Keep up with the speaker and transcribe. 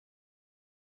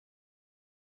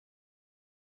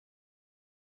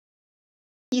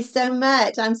You so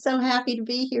much. I'm so happy to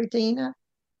be here, Dina.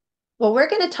 Well, we're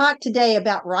going to talk today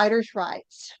about writers'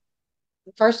 rights.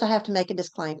 First, I have to make a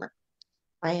disclaimer.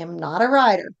 I am not a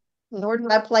writer, nor do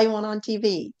I play one on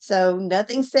TV. So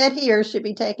nothing said here should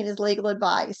be taken as legal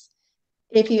advice.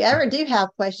 If you ever do have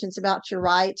questions about your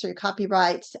rights or your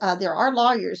copyrights, there are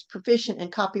lawyers proficient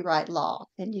in copyright law,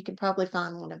 and you can probably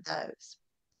find one of those.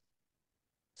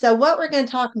 So, what we're going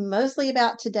to talk mostly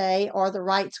about today are the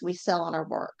rights we sell on our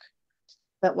work.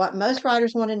 But what most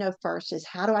writers want to know first is,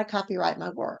 how do I copyright my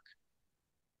work?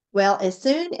 Well, as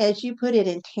soon as you put it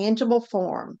in tangible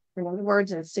form, in other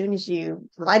words, as soon as you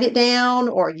write it down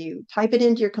or you type it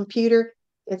into your computer,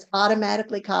 it's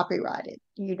automatically copyrighted.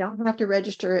 You don't have to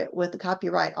register it with the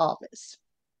Copyright Office.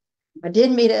 I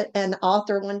did meet an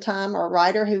author one time, or a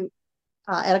writer who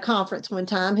at a conference one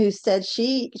time, who said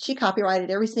she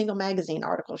copyrighted every single magazine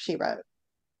article she wrote.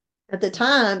 At the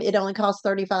time, it only cost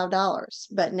 $35,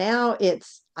 but now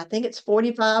I think it's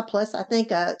 45 plus, I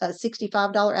think a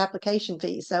 $65 application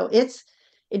fee. So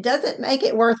it doesn't make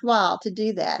it worthwhile to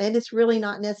do that, and it's really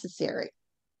not necessary.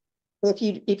 If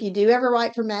you do ever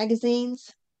write for magazines,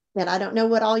 and I don't know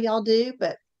what all y'all do,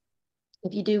 but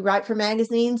if you do write for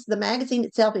magazines, the magazine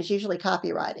itself is usually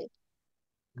copyrighted.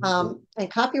 And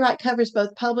copyright covers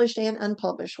both published and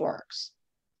unpublished works.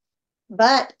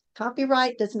 But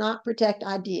copyright does not protect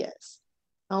ideas,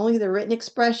 only the written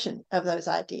expression of those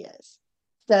ideas.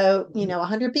 So,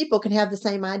 100 people can have the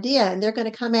same idea, and they're going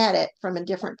to come at it from a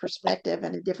different perspective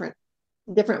and a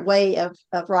different way of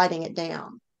writing it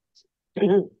down.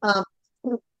 Um,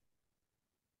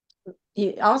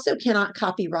 you also cannot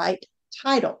copyright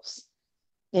titles.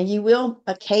 And you will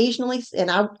occasionally, and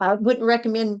I wouldn't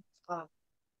recommend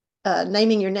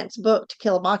naming your next book To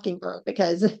Kill a Mockingbird,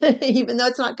 because even though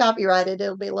it's not copyrighted,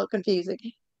 it'll be a little confusing.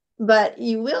 But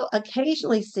you will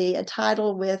occasionally see a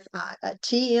title with a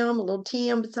TM, a little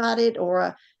TM beside it,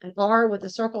 or an R with a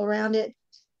circle around it.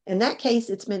 In that case,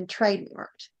 it's been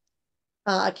trademarked.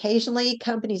 Occasionally,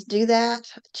 companies do that.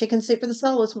 Chicken Soup for the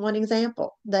Soul is one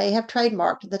example. They have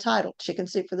trademarked the title Chicken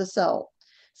Soup for the Soul.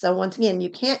 So once again, you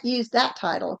can't use that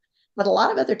title, but a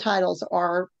lot of other titles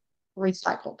are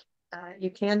recycled.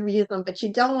 You can reuse them, but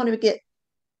you don't want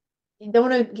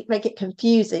to make it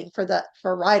confusing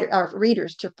for writer or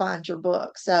readers to find your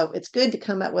book. So it's good to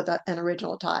come up with an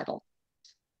original title.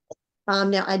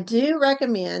 Now, I do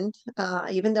recommend,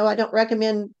 even though I don't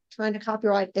recommend trying to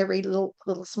copyright every little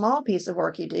small piece of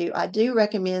work you do, I do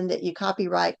recommend that you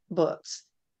copyright books.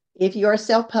 If you are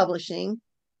self-publishing,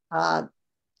 and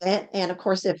of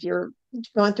course, if you're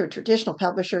going through a traditional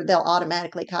publisher, they'll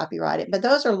automatically copyright it. But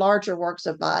those are larger works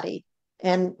of body,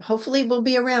 and hopefully will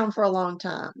be around for a long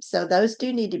time. So those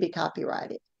do need to be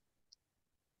copyrighted.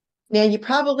 Now, you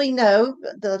probably know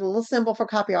the little symbol for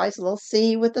copyright is a little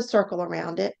C with a circle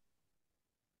around it.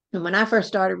 And when I first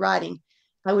started writing,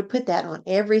 I would put that on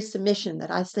every submission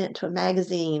that I sent to a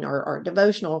magazine or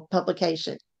devotional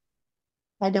publication.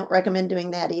 I don't recommend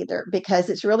doing that either, because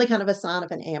it's really kind of a sign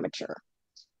of an amateur.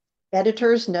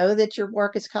 Editors know that your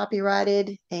work is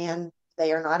copyrighted, and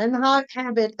they are not in the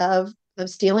habit of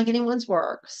stealing anyone's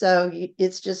work. So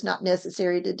it's just not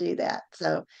necessary to do that.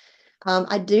 So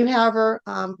I do, however,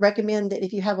 recommend that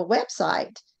if you have a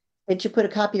website, that you put a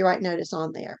copyright notice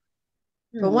on there.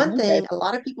 For one Okay. thing, a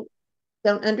lot of people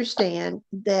don't understand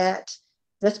that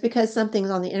just because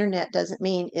something's on the internet doesn't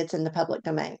mean it's in the public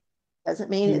domain. Doesn't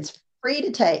mean it's free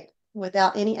to take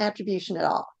without any attribution at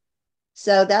all.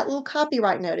 So that little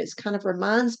copyright notice kind of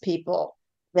reminds people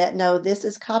that, no, this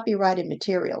is copyrighted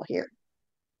material here.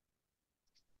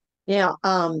 Now,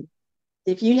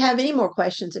 if you have any more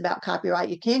questions about copyright,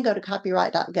 you can go to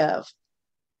copyright.gov.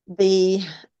 The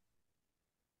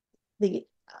the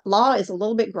law is a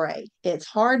little bit gray. It's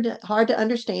hard to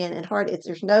understand, and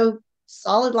there's no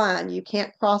solid line. You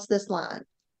can't cross this line.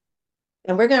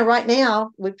 And we're going to, right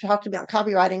now, we've talked about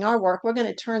copywriting our work. We're going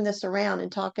to turn this around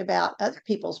and talk about other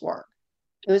people's work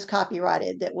who is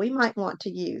copyrighted that we might want to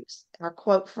use or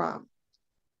quote from.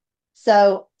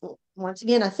 So once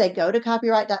again, I say go to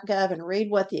copyright.gov and read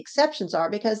what the exceptions are,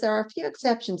 because there are a few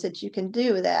exceptions that you can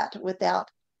do that without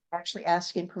actually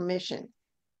asking permission.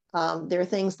 There are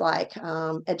things like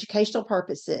educational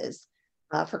purposes,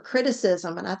 for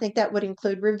criticism, and I think that would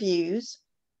include reviews,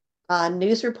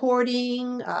 news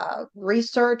reporting,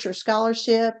 research or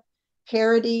scholarship,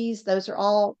 parodies. Those are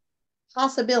all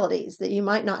possibilities that you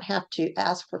might not have to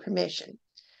ask for permission.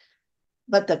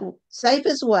 But the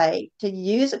safest way to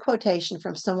use a quotation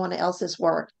from someone else's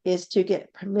work is to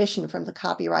get permission from the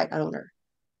copyright owner.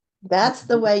 That's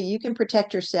the way you can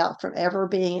protect yourself from ever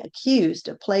being accused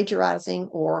of plagiarizing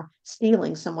or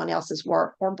stealing someone else's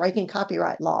work or breaking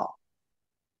copyright law.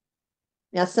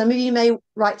 Now, some of you may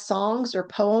write songs or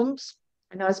poems.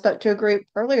 I know I spoke to a group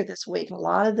earlier this week, and a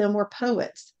lot of them were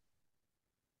poets.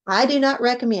 I do not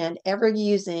recommend ever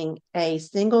using a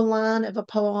single line of a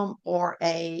poem or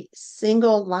a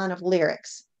single line of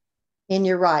lyrics in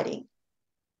your writing.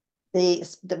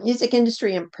 The music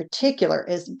industry in particular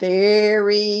is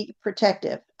very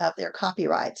protective of their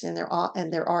copyrights and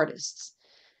their artists.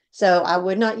 So I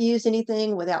would not use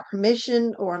anything without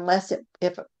permission or unless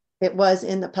if it was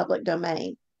in the public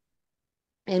domain.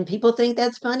 And people think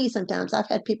that's funny sometimes. I've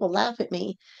had people laugh at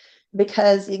me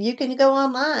because you can go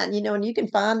online, and you can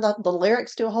find the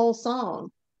lyrics to a whole song.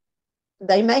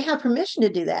 They may have permission to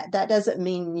do that. That doesn't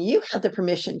mean you have the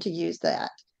permission to use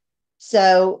that.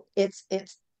 So it's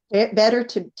better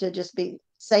to just be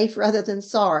safe rather than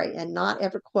sorry and not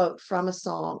ever quote from a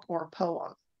song or a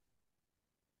poem.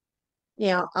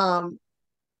 Yeah.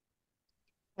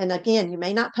 And again, you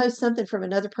may not post something from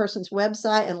another person's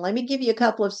website. And let me tell you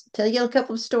a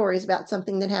couple of stories about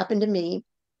something that happened to me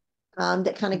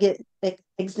that kind of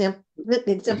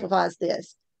exemplifies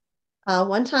this.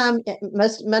 One time,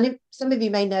 some of you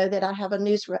may know that I have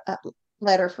a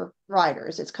letter for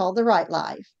writers. It's called The Right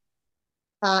Life.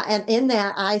 And in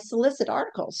that, I solicit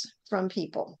articles from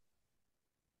people.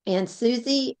 And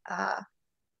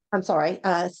I'm sorry,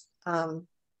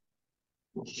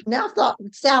 now I thought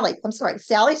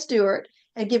Sally Stewart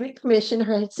had given me permission,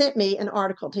 her had sent me an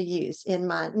article to use in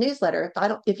my newsletter.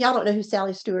 If y'all don't know who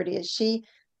Sally Stewart is, she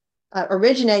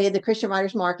originated the Christian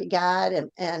Writers Market Guide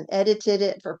and edited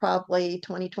it for probably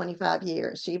 25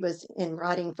 years. She was in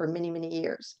writing for many, many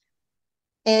years.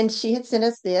 And she had sent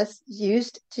us this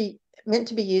meant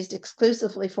to be used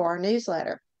exclusively for our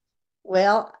newsletter.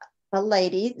 Well, a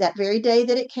lady, that very day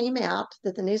that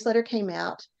the newsletter came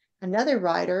out, another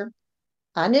writer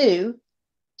I knew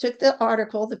took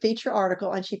the feature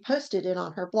article, and she posted it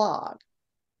on her blog.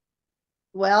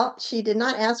 Well, she did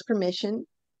not ask permission.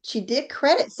 She did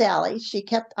credit Sally.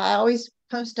 I always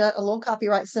post a little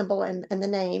copyright symbol and the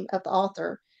name of the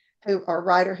author or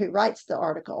writer who writes the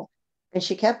article. And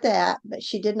she kept that, but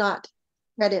she did not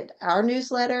credit our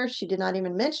newsletter. She did not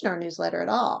even mention our newsletter at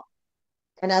all.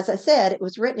 And as I said, it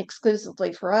was written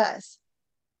exclusively for us.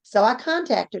 So I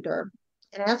contacted her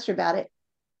and asked her about it.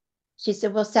 She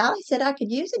said, well, Sally said I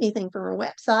could use anything from her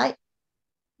website,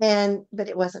 but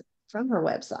it wasn't from her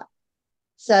website.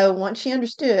 So once she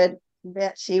understood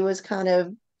that she was kind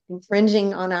of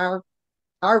infringing on our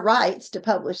rights to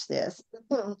publish this,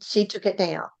 she took it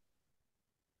down.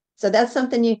 So that's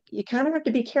something you kind of have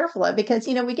to be careful of because,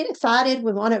 we get excited.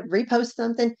 We want to repost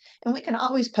something and we can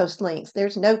always post links.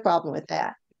 There's no problem with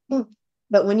that.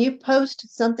 But when you post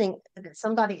something that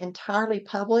somebody entirely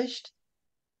published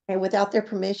and without their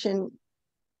permission,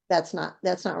 that's not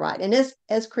right. And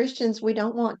as Christians, we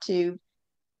don't want to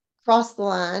cross the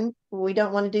line. We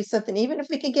don't want to do something, even if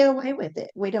we can get away with it.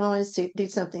 We don't want to do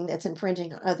something that's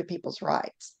infringing on other people's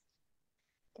rights.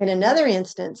 In another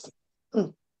instance,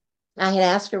 I had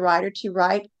asked a writer to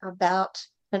write about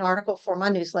an article for my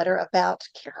newsletter about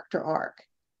character arc.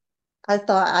 I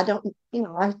thought,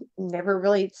 I've never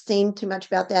really seen too much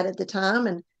about that at the time.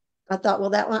 And I thought, well,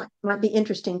 that might be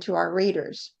interesting to our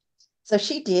readers. So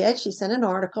she did. She sent an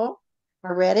article. I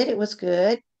read it. It was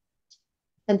good.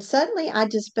 And suddenly I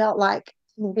just felt like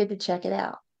I needed to check it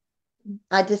out.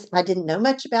 I didn't know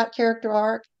much about character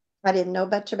arc. I didn't know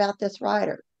much about this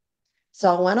writer.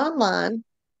 So I went online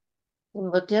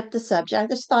and looked up the subject. I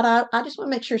just thought I just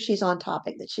want to make sure she's on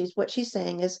topic, that what she's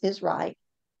saying is right.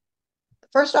 The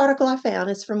first article I found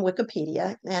is from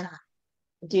Wikipedia, and I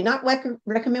do not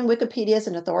recommend Wikipedia as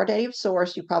an authoritative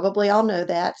source. You probably all know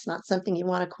that. It's not something you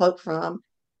want to quote from,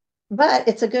 but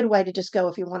it's a good way to just go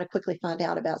if you want to quickly find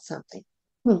out about something.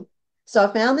 So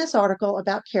I found this article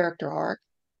about character arc.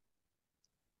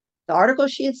 The article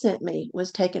she had sent me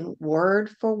was taken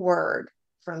word for word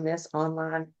from this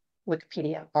online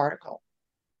Wikipedia article.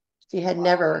 She had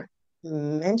never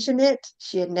mentioned it.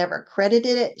 She had never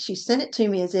credited it. She sent it to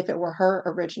me as if it were her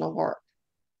original work.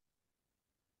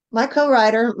 My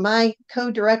co-writer, my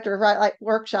co-director of Write Like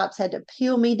workshops had to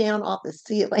peel me down off the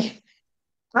ceiling.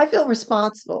 I feel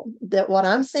responsible that what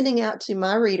I'm sending out to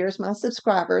my readers, my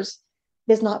subscribers,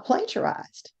 is not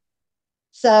plagiarized.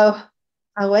 So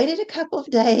I waited a couple of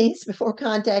days before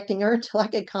contacting her until I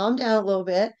could calm down a little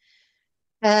bit.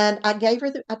 And I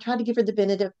tried to give her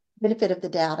the benefit of the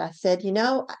doubt. I said,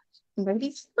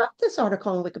 maybe stop this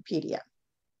article on Wikipedia.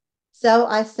 So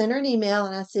I sent her an email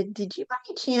and I said, did you by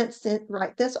any chance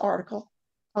write this article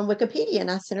on Wikipedia? And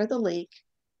I sent her the link.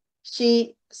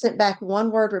 She sent back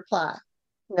one word reply.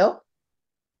 Nope.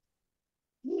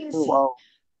 Wow.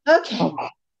 Okay.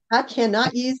 I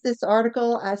cannot use this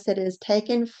article. I said it is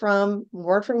taken from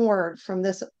word from word from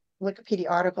this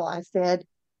Wikipedia article. I said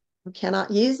we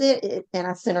cannot use and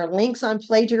I sent her links on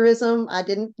plagiarism. I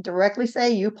didn't directly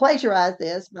say you plagiarized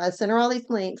this, but I sent her all these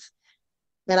links,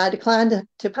 and I declined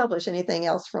to publish anything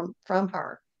else from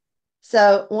her.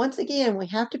 So once again, we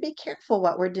have to be careful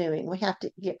what we're doing. We have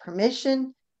to get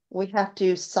permission. We have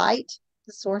to cite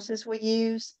the sources we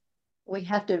use. We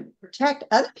have to protect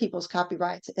other people's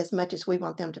copyrights as much as we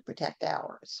want them to protect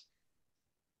ours.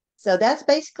 So that's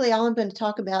basically all I'm going to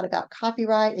talk about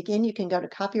copyright. Again, you can go to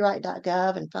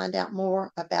copyright.gov and find out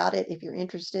more about it if you're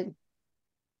interested.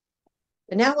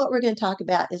 But now what we're going to talk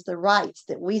about is the rights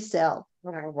that we sell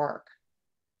in our work.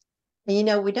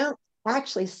 And we don't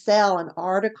actually sell an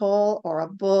article or a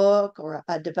book or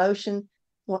a devotion.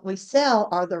 What we sell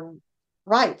are the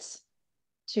rights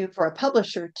for a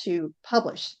publisher to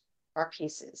publish our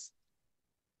pieces.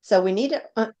 So we need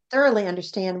to thoroughly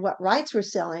understand what rights we're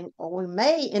selling, or we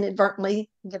may inadvertently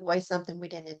give away something we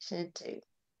didn't intend to.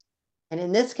 And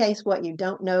in this case, what you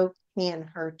don't know can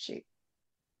hurt you.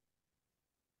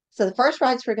 So the first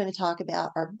rights we're going to talk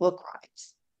about are book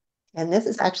rights. And this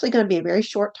is actually going to be a very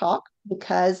short talk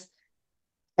because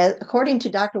according to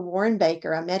Dr. Warren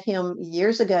Baker, I met him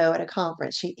years ago at a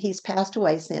conference. He's passed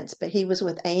away since, but he was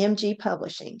with AMG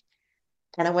Publishing.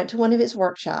 And I went to one of his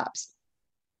workshops.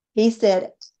 He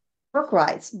said, book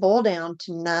rights boil down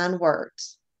to 9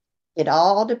 words. It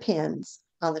all depends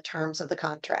on the terms of the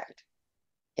contract.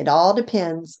 It all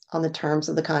depends on the terms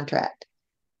of the contract.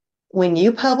 When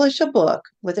you publish a book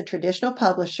with a traditional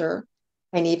publisher,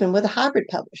 and even with a hybrid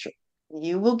publisher,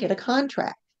 you will get a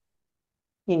contract.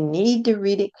 You need to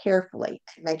read it carefully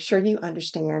to make sure you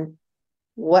understand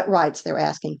what rights they're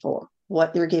asking for,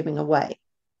 what they're giving away.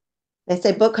 They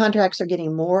say book contracts are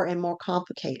getting more and more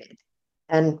complicated.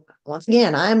 And once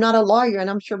again, I am not a lawyer, and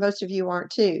I'm sure most of you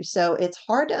aren't too. So it's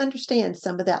hard to understand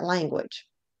some of that language.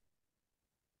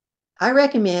 I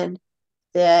recommend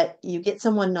that you get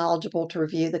someone knowledgeable to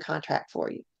review the contract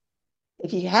for you.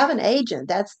 If you have an agent,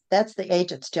 that's the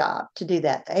agent's job to do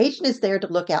that. The agent is there to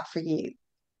look out for you.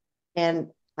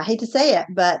 And I hate to say it,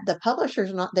 but the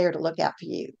publisher's not there to look out for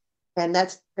you. And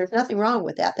there's nothing wrong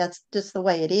with that. That's just the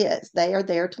way it is. They are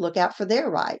there to look out for their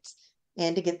rights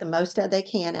and to get the most that they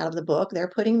can out of the book. They're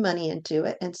putting money into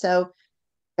it. And so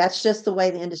that's just the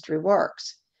way the industry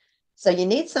works. So you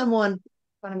need someone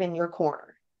kind of in your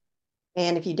corner.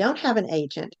 And if you don't have an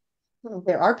agent,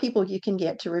 there are people you can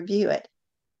get to review it.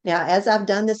 Now, as I've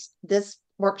done this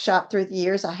workshop through the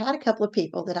years, I had a couple of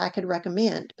people that I could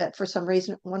recommend, but for some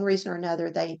reason, one reason or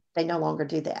another, they no longer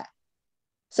do that.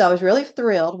 So I was really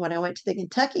thrilled when I went to the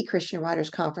Kentucky Christian Writers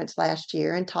Conference last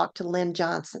year and talked to Lynn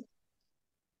Johnson.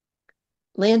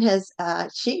 Lynn has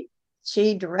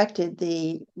she directed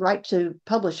the Right to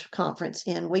Publish conference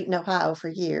in Wheaton, Ohio for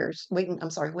years. Wheaton,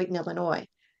 Illinois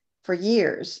for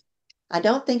years. I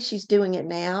don't think she's doing it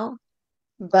now,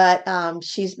 but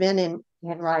she's been in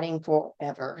writing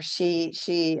forever. She's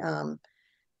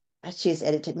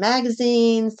edited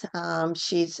magazines.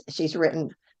 She's written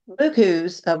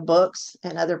bukus of books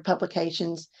and other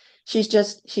publications. She's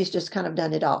just kind of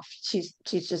done it all. She's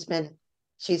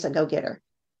a go-getter.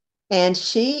 And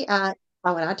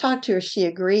when I talked to her, she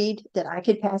agreed that I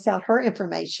could pass out her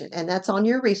information, and that's on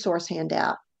your resource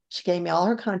handout. She gave me all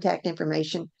her contact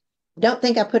information. Don't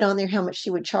think I put on there how much she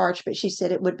would charge, but she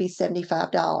said it would be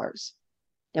 $75.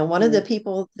 Now, one of the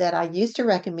people that I used to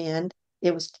recommend,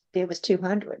 it was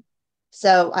 $200.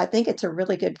 So I think it's a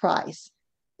really good price.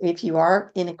 If you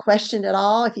are in a question at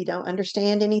all, if you don't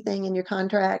understand anything in your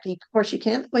contract, of course, you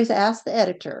can't always ask the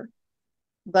editor,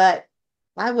 but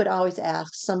I would always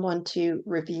ask someone to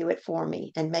review it for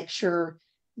me and make sure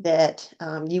that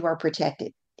you are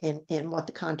protected in what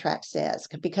the contract says,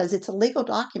 because it's a legal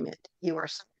document you are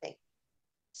signing.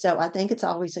 So I think it's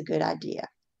always a good idea.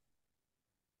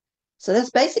 So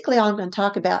that's basically all I'm going to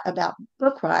talk about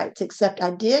book rights, except I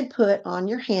did put on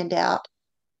your handout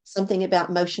something about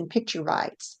motion picture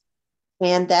rights.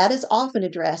 And that is often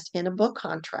addressed in a book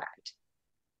contract.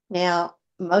 Now,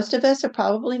 most of us are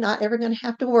probably not ever going to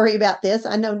have to worry about this.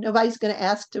 I know nobody's going to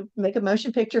ask to make a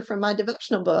motion picture from my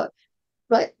devotional book,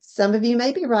 but some of you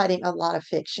may be writing a lot of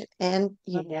fiction, and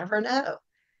you never know.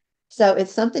 So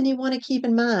it's something you want to keep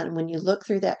in mind when you look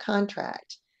through that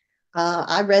contract.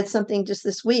 I read something just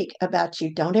this week about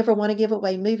you don't ever want to give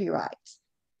away movie rights.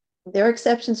 There are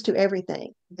exceptions to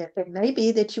everything. There may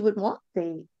be that you would want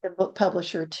the book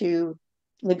publisher to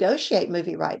negotiate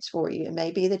movie rights for you. It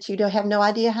may be that you don't have no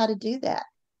idea how to do that.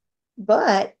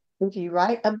 But if you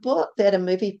write a book that a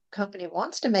movie company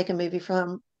wants to make a movie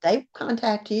from, they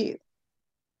contact you.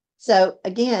 So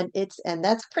again, and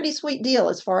that's a pretty sweet deal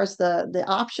as far as the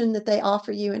option that they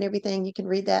offer you and everything. You can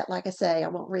read that. Like I say, I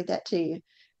won't read that to you.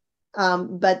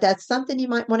 But that's something you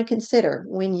might want to consider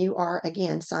when you are,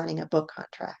 again, signing a book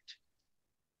contract.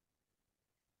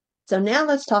 So now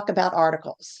let's talk about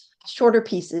articles, shorter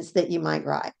pieces that you might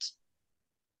write.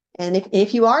 And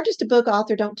if you are just a book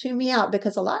author, don't tune me out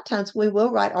because a lot of times we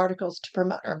will write articles to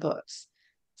promote our books.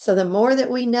 So the more that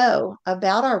we know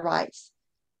about our rights,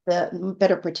 the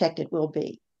better protected we'll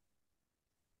be.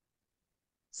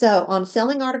 So on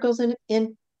selling articles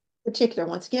in particular,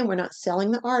 once again, we're not selling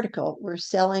the article, we're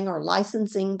selling or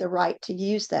licensing the right to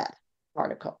use that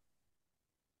article.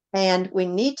 And we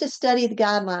need to study the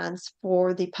guidelines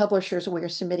for the publishers we are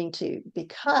submitting to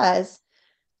because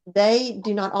they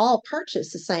do not all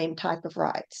purchase the same type of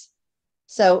rights.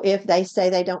 So if they say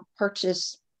they don't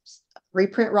purchase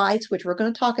reprint rights, which we're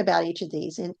going to talk about each of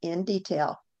these in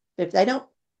detail, but if they don't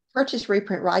purchase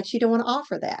reprint rights, you don't want to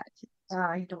offer that.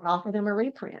 You don't offer them a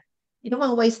reprint. You don't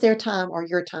want to waste their time or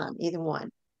your time, either one.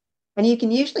 And you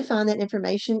can usually find that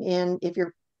information if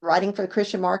you're writing for the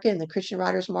Christian market in the Christian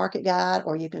Writers Market Guide,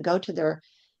 or you can go to their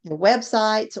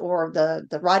websites or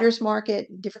the Writers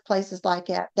Market, different places like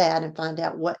that, and find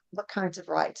out what kinds of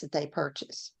rights that they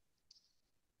purchase.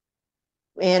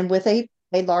 And with a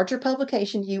larger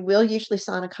publication, you will usually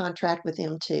sign a contract with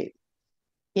them too.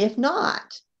 If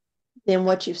not, then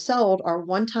what you've sold are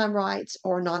one-time rights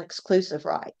or non-exclusive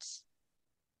rights.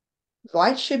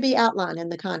 Rights should be outlined in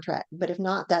the contract, but if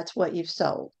not, that's what you've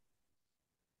sold.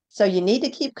 So you need to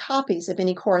keep copies of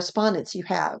any correspondence you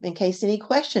have in case any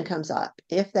question comes up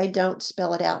if they don't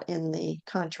spell it out in the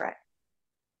contract.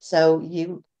 So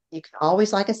you can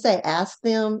always, like I say, ask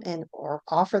them or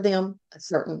offer them a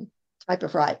certain type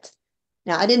of rights.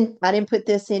 Now I didn't put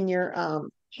this in your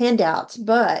handouts,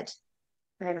 but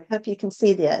I hope you can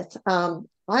see this. I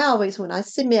always, when I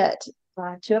submit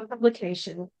to a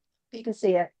publication, you can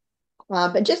see it,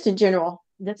 but just in general,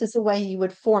 this is the way you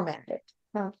would format it.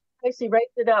 Tracy, raise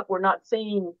it up. We're not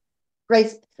seeing.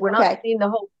 Grace, We're not okay. seeing the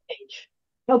whole page.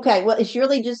 Okay, well, it's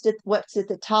really just what's at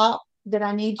the top that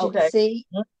I need you to Okay. see.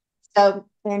 So,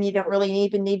 and you don't really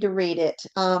even need to read it.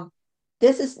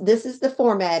 This is the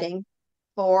formatting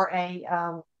for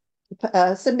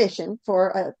a submission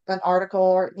for an article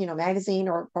or magazine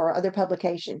or other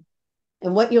publication.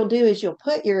 And what you'll do is you'll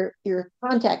put your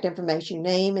contact information,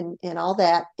 name and all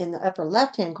that in the upper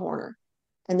left-hand corner.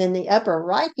 And then the upper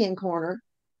right-hand corner,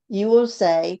 you will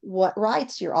say what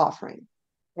rights you're offering.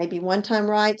 Maybe one-time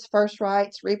rights, first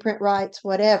rights, reprint rights,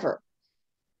 whatever.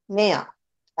 Now,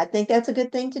 I think that's a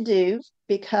good thing to do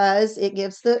because it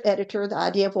gives the editor the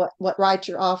idea of what rights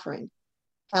you're offering.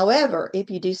 However, if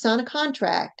you do sign a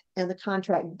contract and the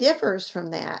contract differs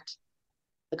from that,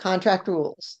 the contract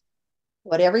rules.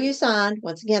 Whatever you signed,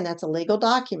 once again, that's a legal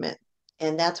document,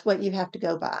 and that's what you have to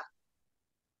go by.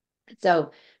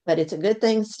 So, but it's a good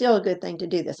thing, still a good thing to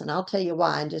do this, and I'll tell you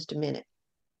why in just a minute.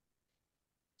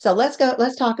 So let's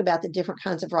talk about the different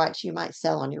kinds of rights you might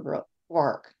sell on your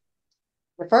work.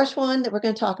 The first one that we're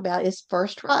going to talk about is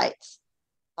first rights,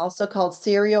 also called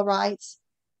serial rights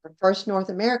or first North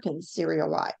American serial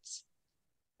rights.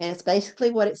 And it's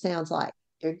basically what it sounds like.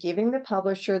 You're giving the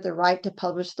publisher the right to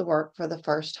publish the work for the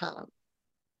first time.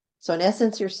 So in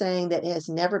essence, you're saying that it has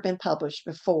never been published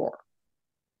before.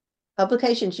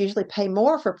 Publications usually pay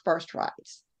more for first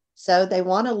rights. So they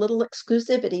want a little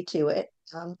exclusivity to it,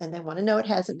 and they want to know it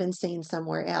hasn't been seen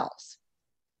somewhere else.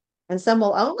 And some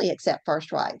will only accept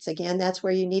first rights. Again, that's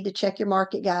where you need to check your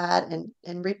market guide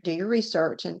and do your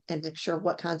research and make sure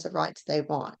what kinds of rights they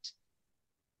want.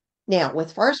 Now,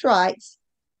 with first rights,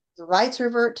 the rights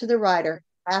revert to the writer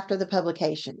after the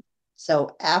publication. So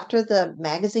after the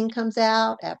magazine comes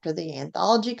out, after the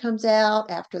anthology comes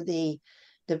out, after the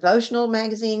devotional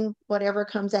magazine, whatever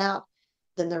comes out,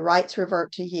 then the rights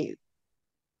revert to you.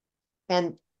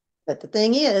 But the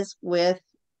thing is, with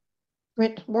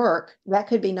print work, that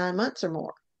could be 9 months or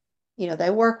more. They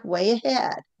work way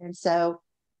ahead. And so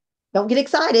don't get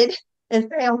excited and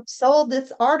say, I sold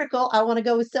this article. I want to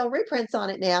go sell reprints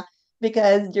on it now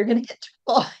because you're going to get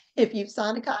trouble if you've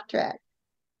signed a contract.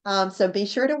 So be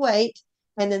sure to wait.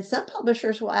 And then some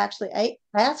publishers will actually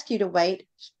ask you to wait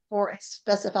for a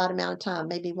specified amount of time,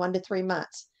 maybe 1 to 3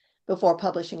 months before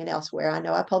publishing it elsewhere. I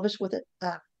know I published with it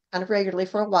kind of regularly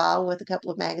for a while with a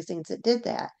couple of magazines that did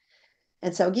that.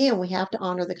 And so again, we have to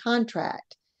honor the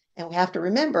contract. And we have to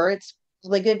remember it's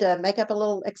really good to make up a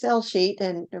little Excel sheet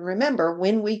and remember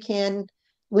when we can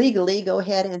legally go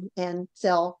ahead and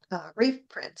sell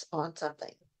reprints on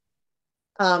something.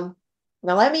 Now,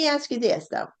 let me ask you this,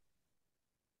 though.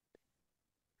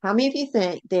 How many of you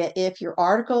think that if your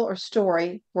article or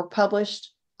story were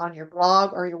published on your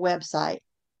blog or your website,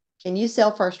 can you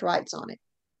sell first rights on it?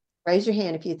 Raise your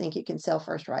hand if you think you can sell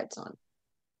first rights on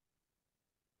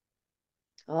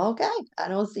it. Okay, I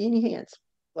don't see any hands.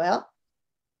 Well,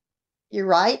 you're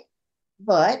right,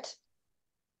 but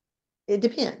it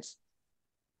depends.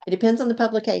 It depends on the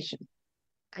publication.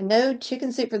 I know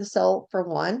Chicken Soup for the Soul, for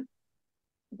one,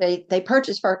 they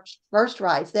purchase first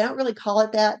rights. They don't really call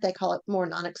it that. They call it more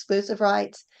non-exclusive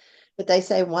rights. But they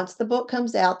say once the book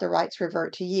comes out, the rights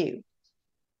revert to you.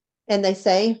 And they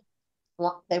say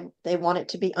they want it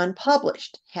to be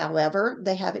unpublished. However,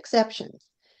 they have exceptions.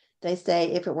 They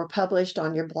say if it were published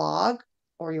on your blog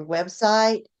or your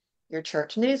website, your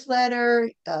church newsletter,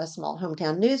 a small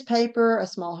hometown newspaper, a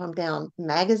small hometown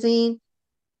magazine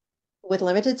with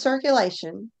limited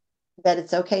circulation, that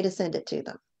it's okay to send it to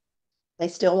them. They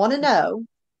still want to know,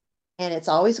 and it's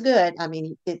always good. I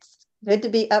mean, it's good to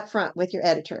be upfront with your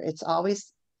editor. It's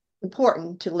always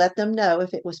important to let them know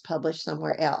if it was published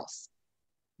somewhere else,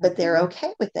 but they're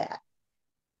okay with that.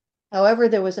 However,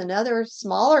 there was another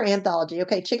smaller anthology.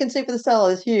 Okay, Chicken Soup for the Soul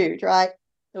is huge, right?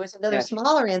 There was another Yes.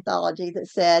 smaller anthology that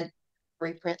said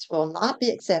reprints will not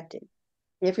be accepted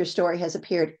if your story has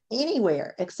appeared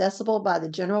anywhere accessible by the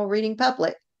general reading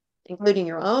public, including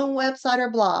your own website or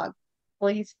blog.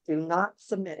 Please do not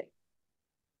submit it.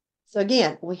 So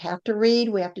again, we have to read,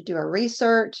 we have to do our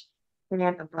research, and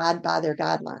abide by their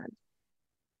guidelines.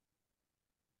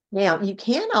 Now, you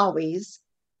can always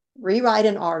rewrite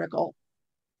an article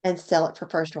and sell it for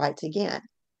first rights again.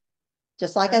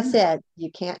 Just like I said,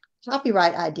 you can't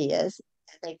copyright ideas,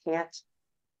 and they can't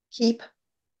keep,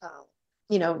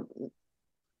 you know,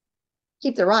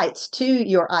 keep the rights to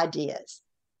your ideas.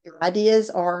 Your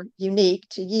ideas are unique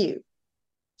to you.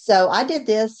 So I did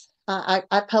this.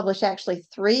 I published actually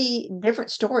 3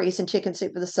 different stories in Chicken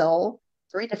Soup for the Soul,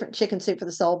 3 different Chicken Soup for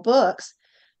the Soul books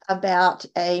about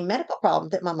a medical problem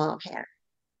that my mom had.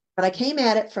 But I came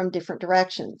at it from different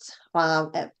directions.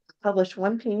 I published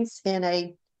one piece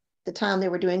the time they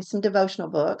were doing some devotional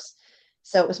books.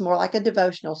 So it was more like a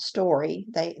devotional story.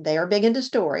 They are big into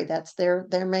story. That's their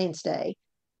mainstay.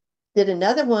 Did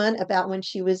another one about when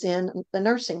she was in the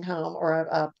nursing home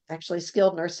or actually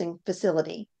skilled nursing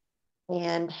facility,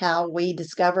 and how we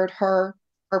discovered her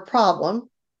problem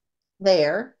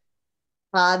there.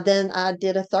 Then I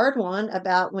did a third one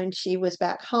about when she was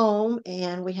back home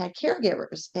and we had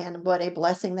caregivers and what a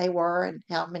blessing they were and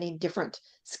how many different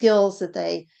skills that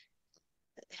they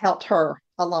helped her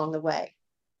along the way.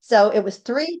 So it was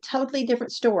 3 totally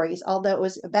different stories, although it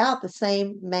was about the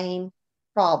same main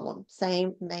problem,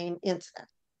 same main incident.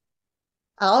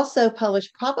 I also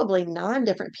published probably 9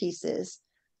 different pieces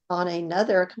on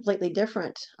another completely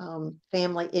different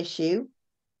family issue.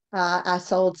 I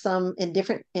sold some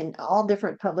in all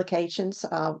different publications,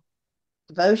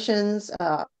 devotions,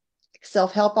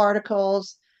 self-help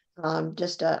articles,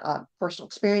 just personal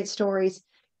experience stories.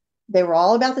 They were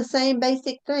all about the same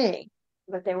basic thing,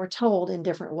 but they were told in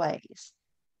different ways.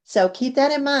 So keep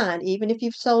that in mind. Even if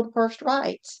you've sold first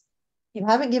rights, you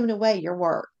haven't given away your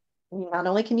work. Not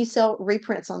only can you sell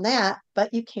reprints on that,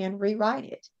 but you can rewrite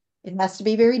it. It has to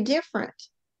be very different.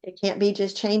 It can't be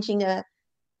just changing a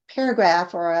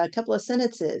paragraph or a couple of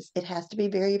sentences. It has to be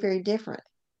very, very different,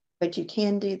 but you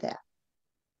can do that.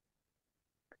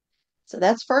 So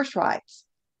that's first rights.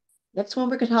 Next one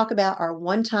we're going to talk about are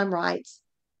one-time rights,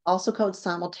 also called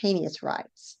simultaneous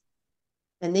rights.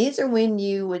 And these are when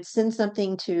you would send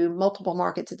something to multiple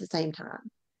markets at the same time.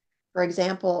 For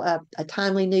example, a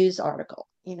timely news article.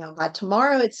 By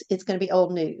tomorrow it's going to be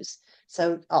old news.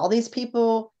 So all these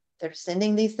people, they're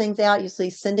sending these things out. You see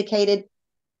syndicated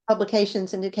publication,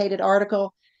 syndicated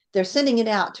article. They're sending it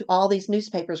out to all these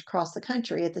newspapers across the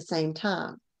country at the same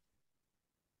time.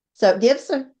 So it gives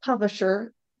the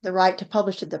publisher the right to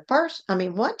publish it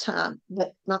one time,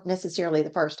 but not necessarily the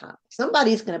first time.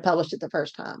 Somebody's going to publish it the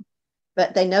first time,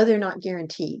 but they know they're not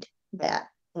guaranteed that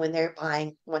when they're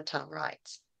buying one-time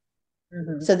rights.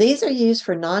 Mm-hmm. So these are used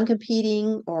for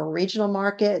non-competing or regional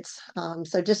markets.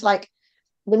 So just like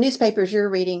the newspapers you're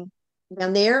reading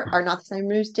down there are not the same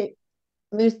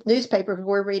newspapers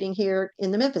we're reading here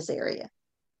in the Memphis area.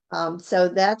 So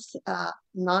that's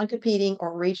non-competing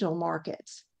or regional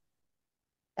markets.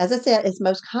 As I said, it's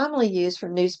most commonly used for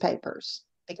newspapers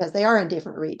because they are in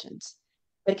different regions.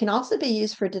 But it can also be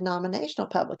used for denominational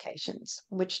publications,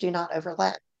 which do not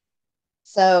overlap.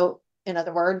 So, in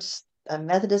other words, the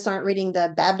Methodists aren't reading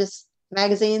the Baptist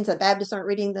magazines, the Baptists aren't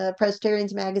reading the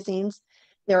Presbyterians magazines.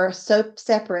 There are so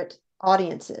separate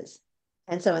audiences.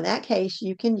 And so in that case,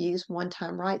 you can use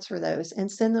one-time rights for those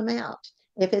and send them out.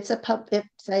 If it's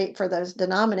say for those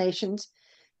denominations,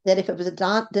 that if it was a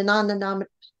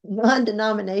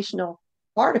non-denominational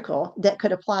article that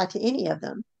could apply to any of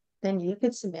them, then you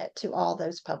could submit to all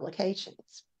those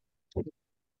publications.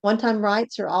 One-time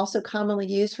rights are also commonly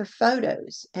used for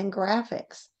photos and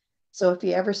graphics. So if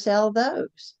you ever sell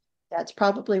those, that's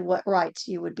probably what rights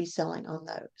you would be selling on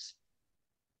those.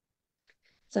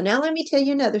 So now let me tell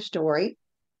you another story.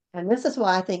 And this is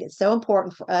why I think it's so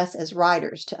important for us as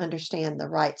writers to understand the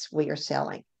rights we are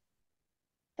selling.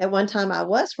 At one time, I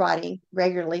was writing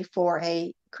regularly for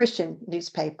a Christian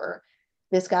newspaper.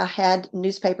 This guy had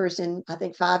newspapers in, I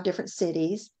think, 5 different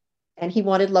cities, and he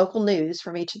wanted local news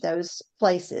from each of those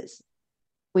places.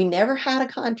 We never had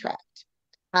a contract.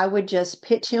 I would just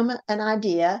pitch him an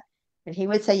idea, and he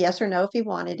would say yes or no if he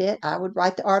wanted it. I would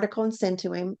write the article and send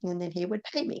to him, and then he would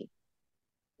pay me.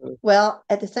 Well,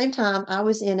 at the same time, I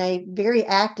was in a very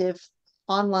active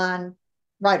online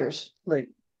writers loop.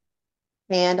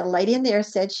 And a lady in there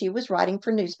said she was writing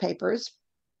for newspapers.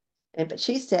 But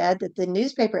she said that the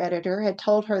newspaper editor had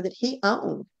told her that he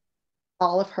owned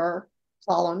all of her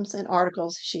columns and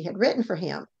articles she had written for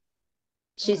him.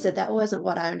 She said that wasn't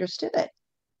what I understood.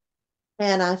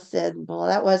 And I said, well,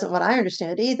 that wasn't what I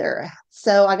understood either.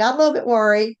 So I got a little bit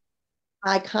worried.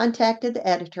 I contacted the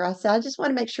editor. I said, I just want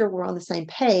to make sure we're on the same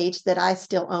page, that I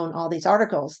still own all these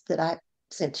articles that I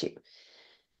sent you.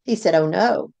 He said, oh,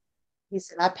 no. He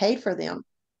said, I paid for them.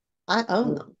 I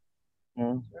own them.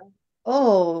 Mm-hmm.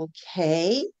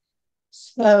 Okay.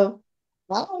 So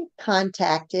I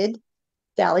contacted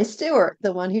Sally Stewart,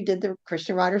 the one who did the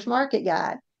Christian Writers Market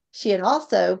Guide. She had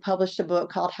also published a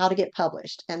book called How to Get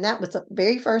Published. And that was the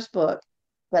very first book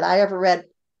that I ever read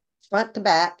front to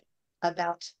back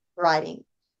about writing.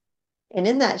 And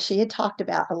in that, she had talked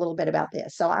about a little bit about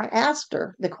this. So I asked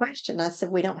her the question. I said,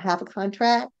 we don't have a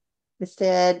contract. I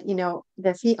said,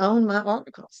 does he own my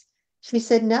articles? She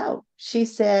said, no. She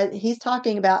said, he's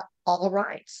talking about all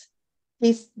rights.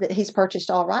 He's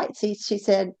purchased all rights. She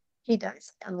said, he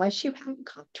does, unless you have a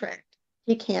contract.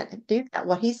 He can't do that.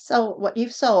 What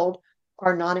you've sold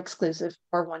are non-exclusive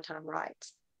or one-time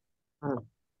rights.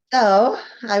 So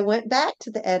I went back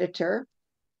to the editor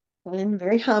and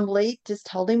very humbly just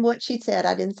told him what she said.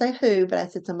 I didn't say who, but I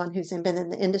said someone who's been in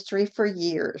the industry for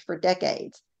years, for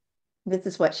decades. This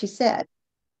is what she said.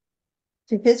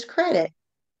 To his credit,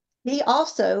 he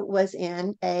also was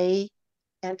in an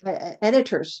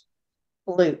editor's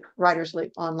loop, writer's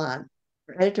loop online,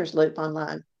 or editor's loop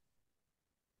online.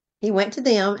 He went to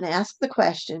them and asked the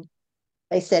question.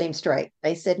 They set him straight.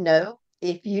 They said, no,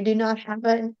 if you do not have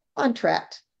a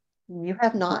contract, you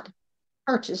have not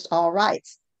purchased all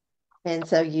rights. And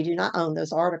so you do not own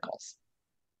those articles.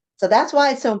 So that's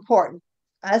why it's so important,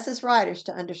 us as writers,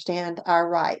 to understand our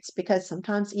rights, because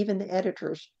sometimes even the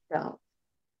editors don't.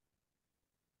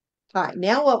 All right,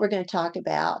 now what we're going to talk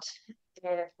about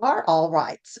are all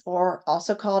rights, or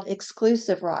also called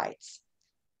exclusive rights.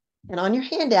 And on your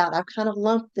handout, I've kind of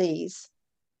lumped these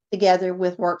together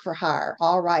with work for hire,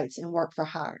 all rights and work for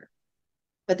hire.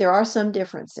 But there are some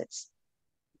differences.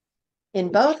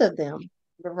 In both of them,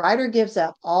 the writer gives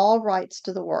up all rights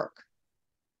to the work.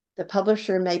 The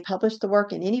publisher may publish the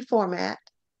work in any format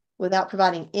without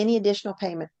providing any additional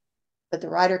payment, but the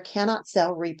writer cannot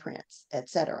sell reprints,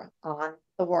 etc., on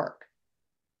the work.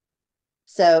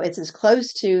 So it's as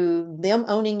close to them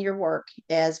owning your work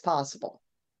as possible.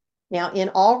 Now, in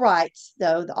all rights,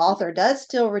 though, the author does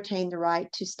still retain the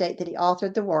right to state that he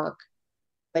authored the work,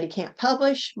 but he can't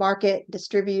publish, market,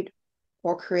 distribute,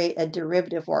 or create a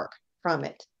derivative work from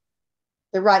it.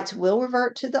 The rights will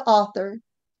revert to the author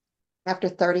after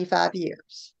 35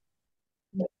 years.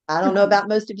 I don't know about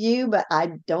most of you, but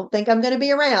I don't think I'm going to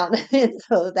be around. And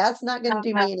so that's not going to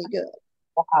do me any good.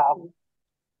 Wow.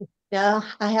 Now,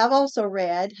 I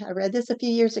read this a few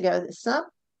years ago, that some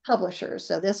publishers,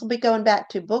 so this will be going back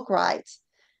to book rights,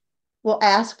 will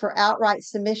ask for outright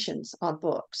submissions on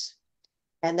books.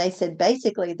 And they said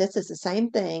basically this is the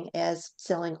same thing as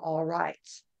selling all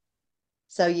rights.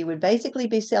 So you would basically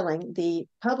be selling the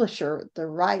publisher the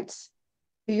rights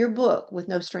to your book with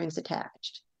no strings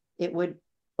attached. It would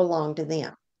belong to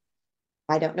them.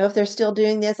 I don't know if they're still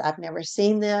doing this. I've never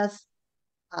seen this,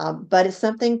 but it's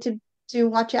something to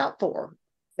watch out for.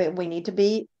 But we need to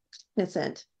be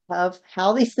cognizant of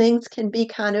how these things can be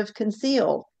kind of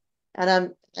concealed.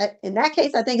 And in that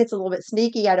case, I think it's a little bit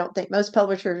sneaky. I don't think most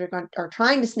publishers are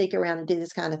trying to sneak around and do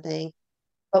this kind of thing.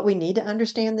 But we need to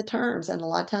understand the terms, and a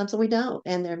lot of times we don't.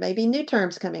 And there may be new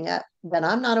terms coming up that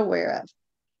I'm not aware of.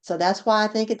 So that's why I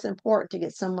think it's important to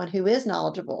get someone who is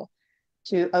knowledgeable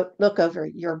to look over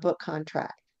your book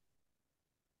contract.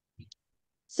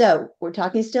 So we're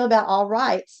talking still about all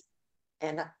rights.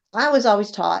 And I was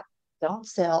always taught, don't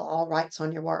sell all rights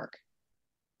on your work.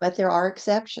 but there are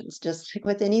exceptions, just like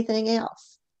with anything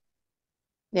else.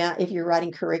 Now, if you're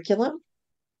writing curriculum,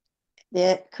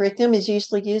 that curriculum is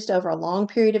usually used over a long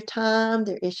period of time.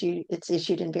 It's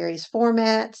issued in various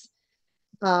formats.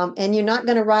 And you're not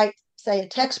going to write, say, a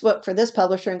textbook for this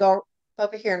publisher and go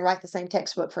over here and write the same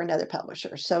textbook for another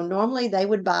publisher. So normally they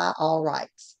would buy all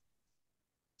rights.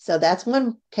 So that's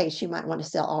one case you might want to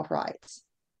sell all rights.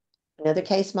 Another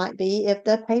case might be if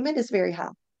the payment is very high.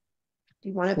 Do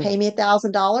you want to pay me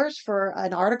 $1,000 for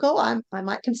an article? I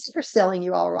might consider selling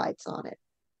you all rights on it.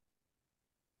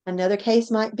 Another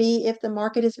case might be if the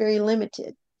market is very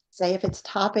limited. Say if it's a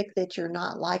topic that you're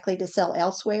not likely to sell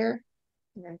elsewhere,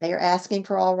 and they are asking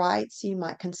for all rights, you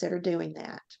might consider doing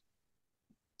that.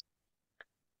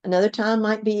 Another time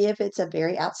might be if it's a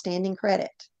very outstanding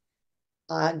credit.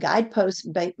 Guideposts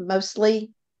mostly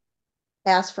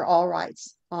ask for all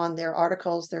rights on their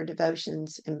articles, their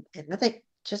devotions, and I think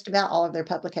just about all of their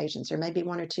publications. There may be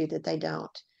one or two that they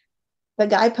don't. But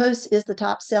Guideposts is the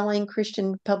top selling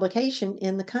Christian publication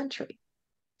in the country.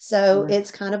 So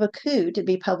it's kind of a coup to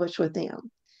be published with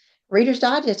them. Reader's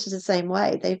Digest is the same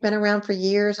way. They've been around for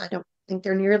years. I don't think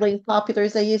they're nearly as popular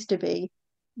as they used to be.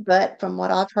 But from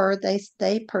what I've heard,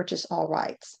 they purchase all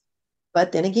rights.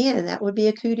 But then again, that would be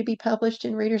a coup to be published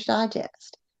in Reader's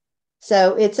Digest.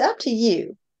 So it's up to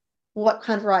you what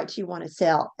kind of rights you want to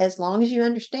sell, as long as you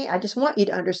understand. I just want you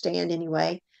to understand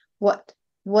anyway what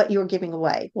you're giving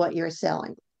away, what you're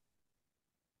selling.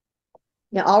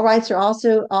 Now, all rights are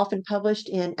also often published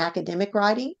in academic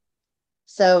writing.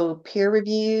 So peer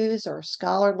reviews or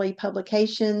scholarly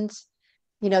publications,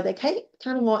 they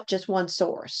kind of want just one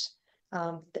source.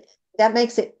 That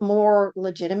makes it more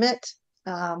legitimate,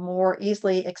 more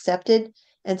easily accepted.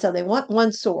 And so they want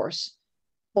one source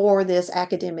for this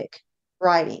academic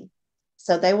writing.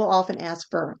 So they will often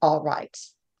ask for all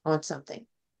rights on something.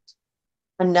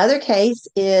 Another case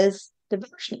is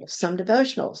devotionals, some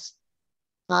devotionals.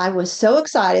 I was so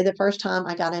excited the first time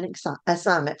I got an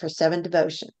assignment for 7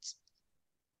 devotions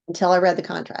until I read the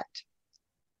contract.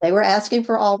 They were asking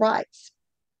for all rights.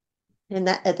 And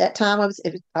at that time,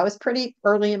 I was pretty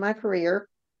early in my career.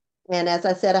 And as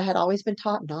I said, I had always been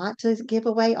taught not to give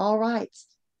away all rights.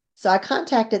 So I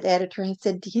contacted the editor and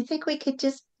said, "Do you think we could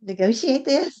just negotiate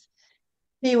this?"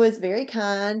 He was very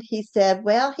kind. He said,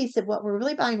 what we're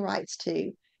really buying rights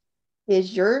to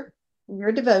is your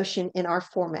devotion in our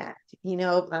format.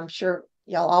 I'm sure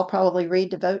y'all all probably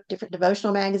read different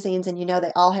devotional magazines, and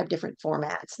they all have different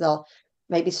formats. They'll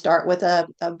maybe start with a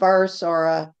verse or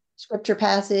a scripture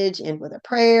passage, and with a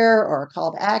prayer or a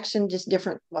call to action, just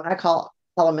different, what I call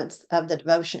elements of the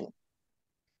devotion.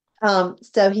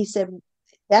 So he said,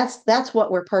 that's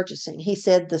what we're purchasing. He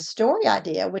said the story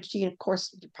idea, which of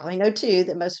course you probably know too,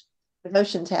 that most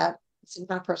devotions have, it's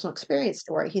my personal experience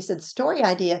story. He said the story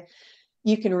idea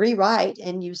you can rewrite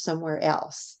and use somewhere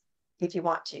else if you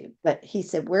want to. But he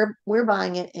said we're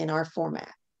buying it in our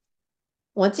format.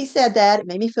 Once he said that, it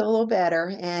made me feel a little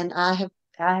better, and I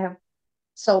have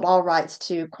sold all rights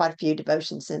to quite a few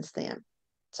devotions since then.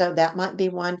 So that might be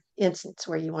one instance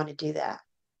where you want to do that.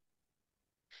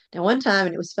 Now, one time,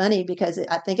 and it was funny because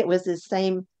I think it was this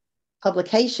same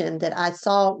publication that I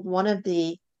saw one of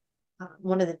the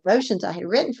devotions I had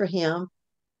written for him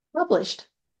published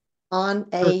on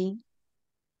a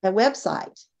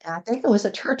website. I think it was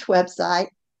a church website.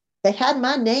 They had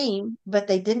my name, but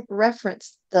they didn't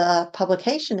reference the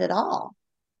publication at all.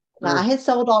 Now, I had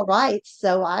sold all rights,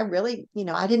 so I really,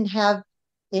 I didn't have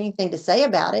anything to say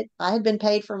about it. I had been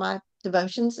paid for my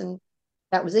devotions, and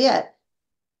that was it.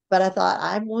 But I thought,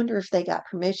 I wonder if they got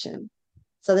permission.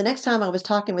 So the next time I was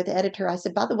talking with the editor, I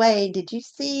said, "By the way, did you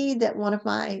see that one of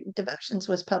my devotions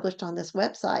was published on this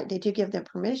website? Did you give them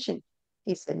permission?"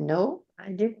 He said, "No,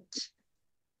 I didn't."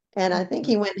 And I think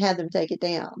he went and had them take it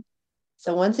down.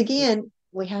 So once again,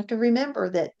 we have to remember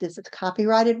that this is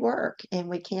copyrighted work, and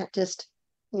we can't just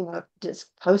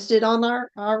post it on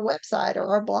our website or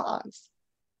our blogs.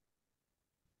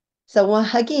 So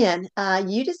again,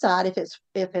 you decide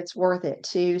if it's worth it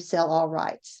to sell all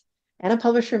rights, and a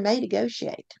publisher may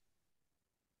negotiate.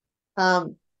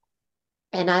 And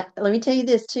let me tell you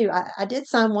this too. I did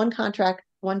sign one contract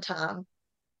one time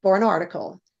for an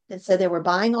article that said they were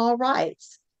buying all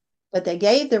rights, but they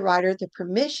gave the writer the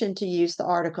permission to use the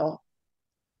article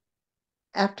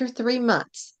after 3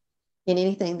 months in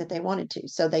anything that they wanted to.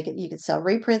 So you could sell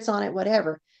reprints on it,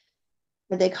 whatever.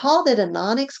 But they called it a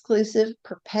non-exclusive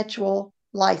perpetual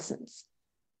license.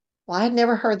 Well, I had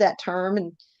never heard that term.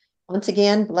 And once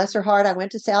again, bless her heart, I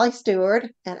went to Sally Stewart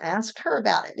and asked her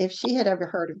about it, if she had ever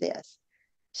heard of this.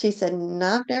 She said,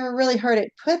 "No, I've never really heard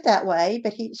it put that way."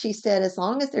 But she said, as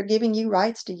long as they're giving you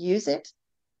rights to use it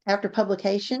after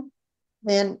publication,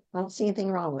 then I don't see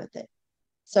anything wrong with it.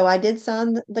 So I did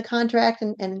sign the contract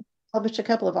and published a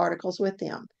couple of articles with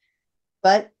them.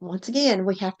 But once again,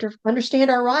 we have to understand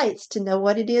our rights to know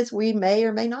what it is we may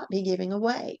or may not be giving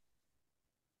away.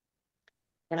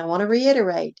 And I want to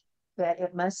reiterate that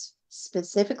it must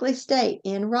specifically state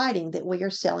in writing that we are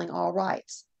selling all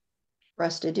rights for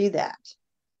us to do that.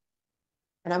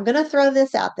 And I'm going to throw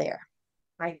this out there.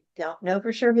 I don't know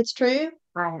for sure if it's true.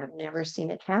 I have never seen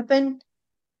it happen,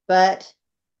 but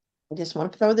I just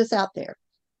want to throw this out there.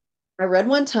 I read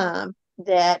one time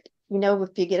that,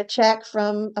 if you get a check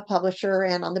from a publisher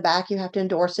and on the back you have to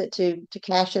endorse it to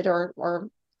cash it or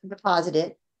deposit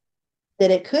it, that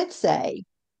it could say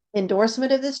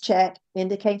endorsement of this check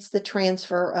indicates the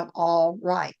transfer of all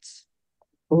rights.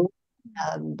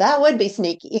 That would be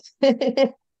sneaky.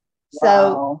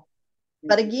 So, Wow.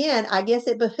 but again, I guess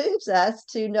it behooves us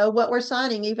to know what we're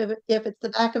signing, even if it's the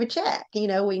back of a check.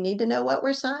 We need to know what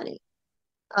we're signing.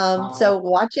 So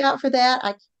watch out for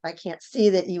that. I can't see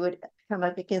that you would come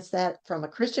up against that from a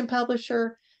Christian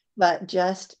publisher, but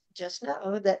just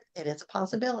know that it is a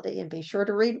possibility, and be sure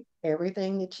to read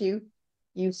everything that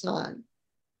you sign.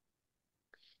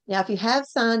 Now, if you have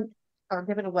signed or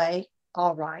given away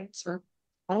all rights, or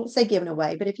I don't say given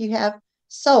away, but if you have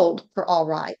sold for all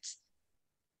rights,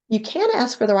 you can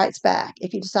ask for the rights back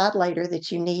if you decide later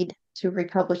that you need to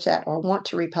republish that or want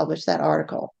to republish that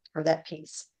article or that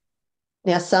piece.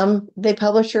 Now, some big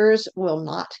publishers will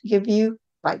not give you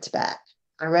rights back.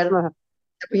 I read a couple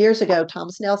years ago,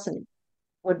 Thomas Nelson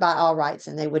would buy all rights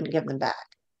and they wouldn't give them back.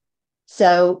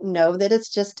 So know that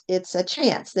it's a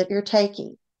chance that you're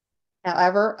taking.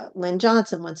 However, Lynn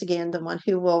Johnson, once again, the one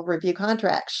who will review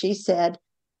contracts, she said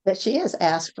that she has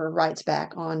asked for rights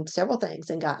back on several things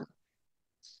and gotten.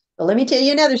 But let me tell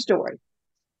you another story.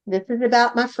 This is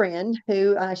about my friend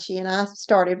who she and I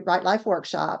started Right Life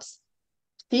workshops.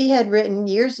 She had written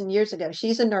years and years ago.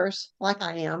 She's a nurse like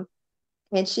I am,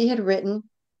 and she had written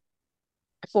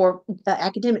for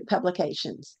academic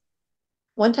publications.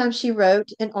 One time she wrote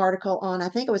an article on, I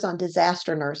think it was on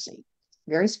disaster nursing,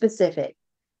 very specific,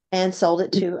 and sold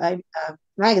it to a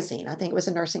magazine. I think it was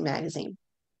a nursing magazine.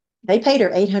 They paid her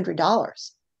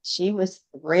 $800. She was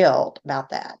thrilled about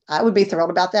that. I would be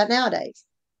thrilled about that nowadays.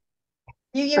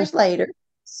 A few years later,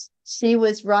 she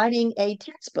was writing a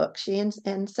textbook. She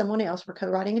and someone else were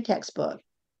co-writing a textbook.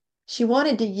 She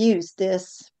wanted to use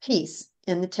this piece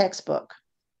in the textbook.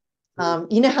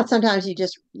 You know how sometimes you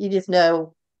just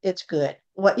know it's good.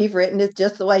 What you've written is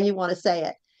just the way you want to say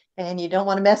it, and you don't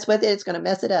want to mess with it. It's going to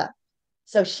mess it up.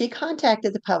 So she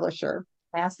contacted the publisher,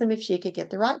 asked them if she could get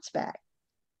the rights back.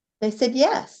 They said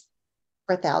yes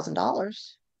for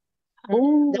 $1,000. They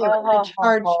were going to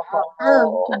charge her more for her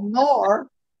 $1,000.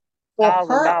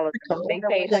 article They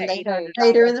paid her than they $800.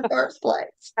 paid her in the first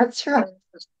place. That's right.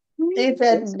 She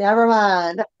said, never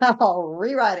mind. I'll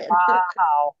rewrite it.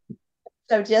 Wow.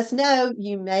 So just know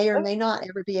you may or may not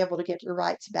ever be able to get your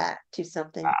rights back to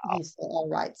something Wow. you sold all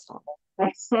rights on.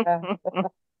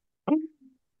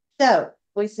 So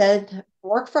we said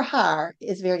work for hire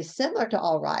is very similar to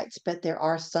all rights, but there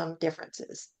are some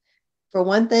differences. For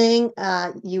one thing,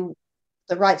 the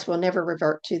rights will never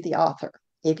revert to the author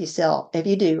if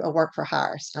you do a work for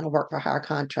hire, sign a work for hire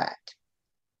contract.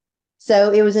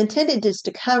 So it was intended just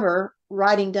to cover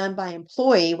writing done by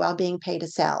employee while being paid a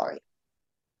salary.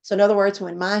 So in other words,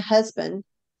 when my husband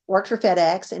worked for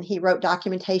FedEx and he wrote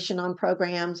documentation on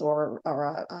programs or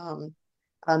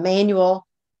a manual,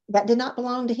 that did not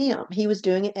belong to him. He was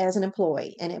doing it as an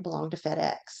employee and it belonged to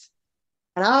FedEx.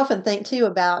 And I often think too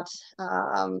about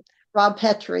Rob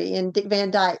Petrie and Dick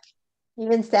Van Dyke,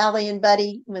 even Sally and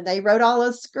Buddy, when they wrote all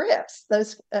those scripts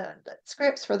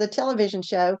for the television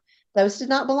show, those did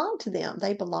not belong to them.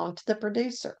 They belonged to the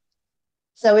producer.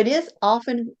 So it is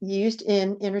often used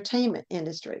in entertainment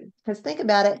industry because think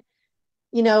about it,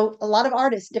 a lot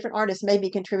of different artists may be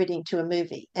contributing to a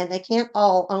movie and they can't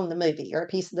all own the movie or a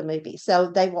piece of the movie. So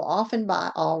they will often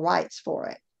buy all rights for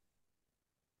it.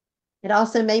 It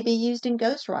also may be used in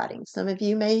ghostwriting. Some of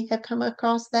you may have come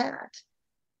across that.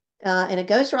 In a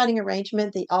ghostwriting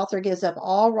arrangement, the author gives up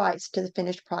all rights to the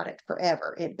finished product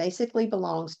forever. It basically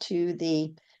belongs to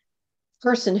the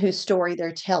person whose story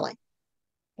they're telling.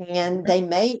 And they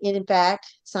may, in fact,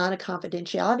 sign a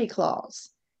confidentiality clause.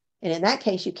 And in that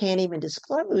case, you can't even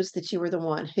disclose that you were the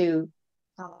one who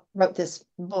wrote this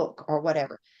book or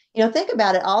whatever. Think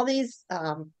about it. All these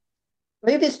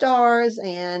movie stars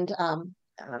and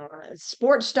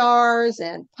sports stars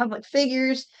and public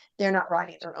figures, they're not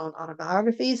writing their own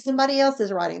autobiographies. Somebody else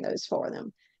is writing those for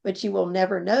them. But you will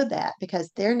never know that because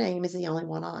their name is the only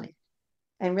one on it.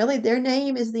 And really, their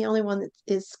name is the only one that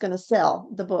is going to sell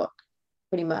the book,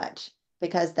 pretty much,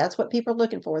 because that's what people are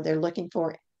looking for. They're looking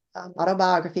for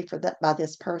autobiography for that by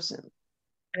this person.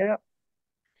 Yeah.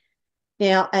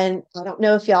 And I don't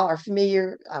know if y'all are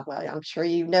familiar. Well, I'm sure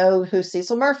you know who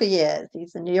Cecil Murphy is.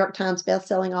 He's the New York Times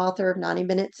bestselling author of 90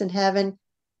 Minutes in Heaven.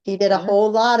 He did a Mhm.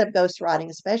 whole lot of ghostwriting,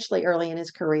 especially early in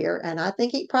his career. And I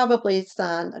think he probably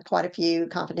signed quite a few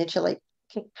confidentiality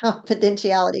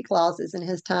clauses in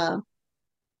his time.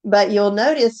 But you'll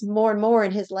notice more and more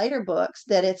in his later books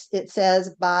that it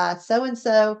says by so and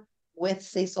so with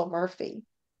Cecil Murphy.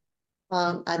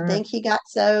 I Mhm. think he got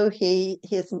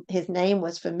his name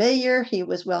was familiar, he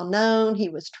was well known, he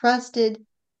was trusted,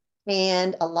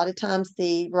 and a lot of times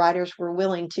the writers were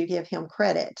willing to give him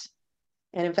credit.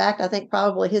 And in fact, I think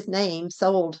probably his name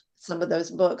sold some of those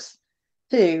books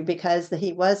too, because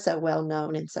he was so well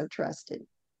known and so trusted.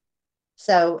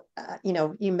 So,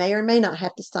 you may or may not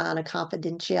have to sign a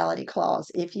confidentiality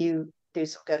clause if you do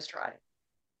some ghostwriting.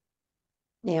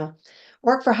 Now,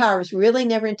 work for hire is really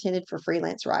never intended for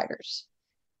freelance writers.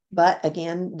 But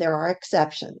again, there are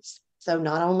exceptions. So,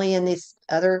 not only in these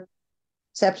other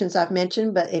exceptions I've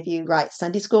mentioned, but if you write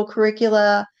Sunday school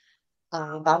curricula,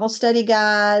 Bible study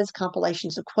guides,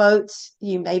 compilations of quotes,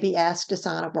 you may be asked to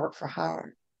sign a work for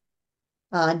hire.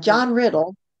 John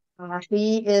Riddle,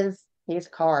 he's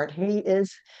a card. He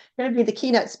is going to be the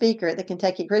keynote speaker at the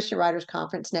Kentucky Christian Writers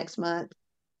Conference next month.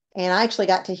 And I actually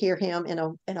got to hear him in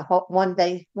a 1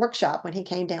 day workshop when he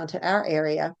came down to our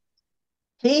area.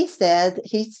 He said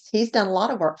he's done a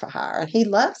lot of work for hire and he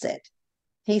loves it.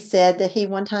 He said that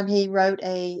one time he wrote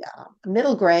a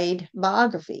middle grade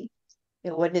biography.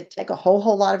 It wouldn't take a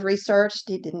whole lot of research.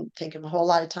 It didn't take him a whole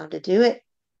lot of time to do it.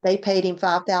 They paid him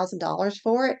 $5,000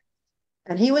 for it,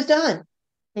 and he was done.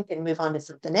 He can move on to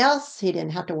something else. He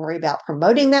didn't have to worry about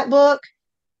promoting that book.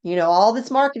 All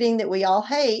this marketing that we all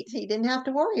hate, he didn't have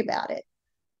to worry about it.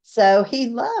 So he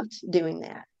loved doing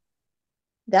that.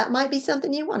 That might be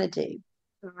something you want to do.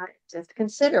 All right, just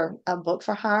consider a book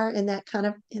for hire in that kind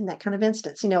of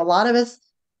instance. A lot of us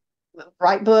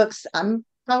write books. I'm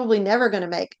probably never going to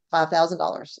make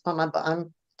 $5,000 on my book.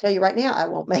 I'm tell you right now, I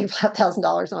won't make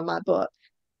 $5,000 on my book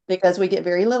because we get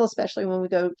very little, especially when we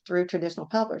go through traditional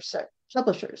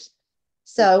publishers.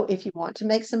 So if you want to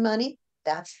make some money,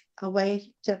 that's a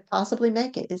way to possibly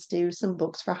make it is do some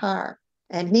books for hire.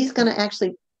 And he's going to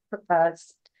actually uh,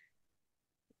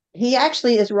 he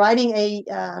actually is writing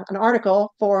an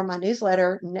article for my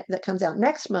newsletter that comes out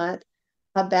next month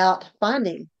about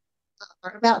finding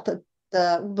or about the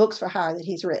books for hire that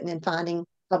he's written and finding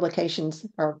publications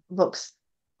or books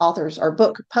authors or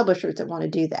book publishers that want to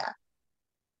do that.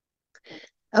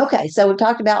 Okay, so we've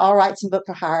talked about all rights and book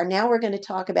for hire. Now we're going to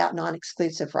talk about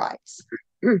non-exclusive rights.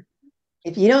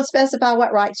 If you don't specify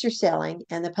what rights you're selling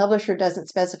and the publisher doesn't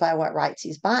specify what rights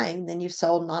he's buying, then you've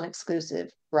sold non-exclusive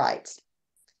rights.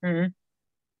 Mhm.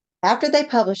 After they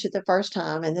publish it the first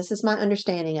time, and this is my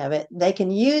understanding of it, they can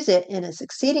use it in a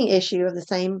succeeding issue of the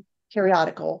same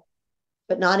periodical,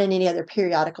 but not in any other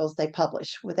periodicals they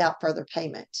publish without further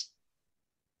payment.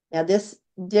 Now, this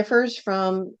differs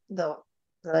from the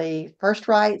first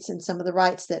rights and some of the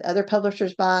rights that other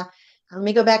publishers buy. Let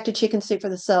me go back to Chicken Soup for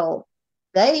the Soul.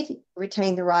 They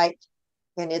retain the right,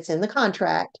 and it's in the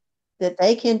contract, that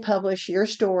they can publish your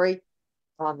story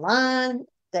online.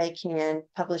 They can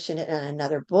publish it in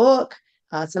another book.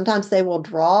 Sometimes they will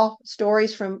draw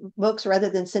stories from books rather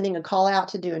than sending a call out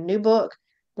to do a new book.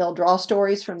 They'll draw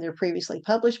stories from their previously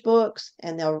published books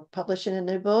and they'll publish in a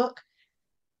new book.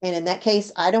 And in that case,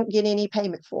 I don't get any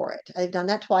payment for it. I've done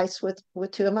that twice with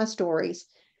two of my stories.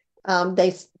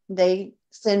 They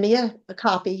send me a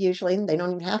copy usually, and they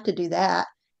don't even have to do that.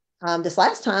 This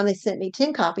last time they sent me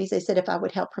 10 copies. They said if I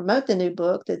would help promote the new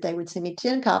book, that they would send me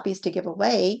 10 copies to give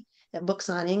away at book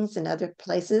signings and other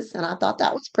places. And I thought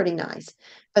that was pretty nice.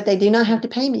 But they do not have to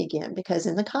pay me again because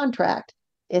in the contract,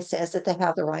 it says that they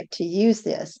have the right to use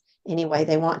this any way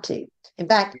they want to. In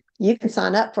fact, you can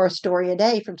sign up for a story a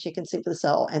day from Chicken Soup for the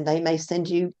Soul, and they may send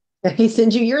you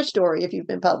your story if you've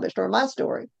been published or my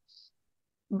story.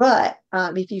 But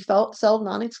if you sold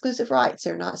non-exclusive rights,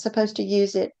 they're not supposed to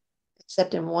use it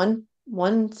except in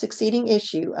one succeeding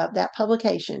issue of that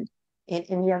publication in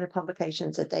any other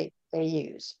publications that they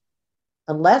use,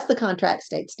 unless the contract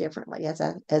states differently,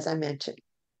 as I mentioned.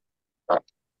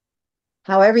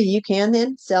 However, you can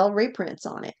then sell reprints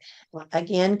on it.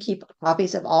 Again, keep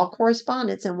copies of all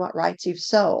correspondence and what rights you've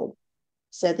sold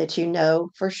so that you know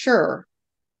for sure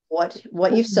what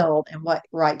you've sold and what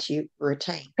rights you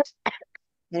retained.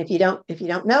 And if you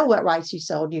don't know what rights you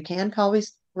sold, you can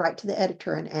always write to the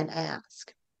editor and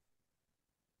ask.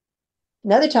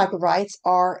 Another type of rights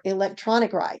are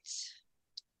electronic rights.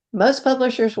 Most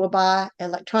publishers will buy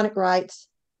electronic rights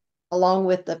along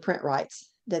with the print rights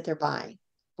that they're buying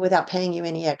without paying you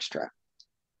any extra.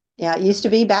 Yeah, it used to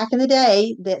be back in the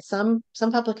day that some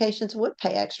publications would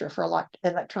pay extra for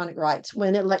electronic rights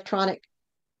when electronic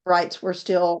rights were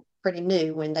still pretty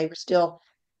new, when they were still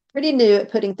pretty new at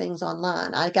putting things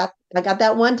online. I got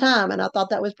that one time and I thought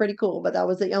that was pretty cool, but that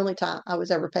was the only time I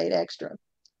was ever paid extra.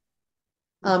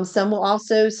 Some will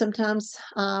also sometimes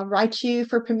write you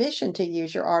for permission to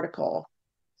use your article.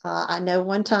 I know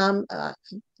one time I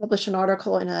published an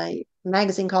article in a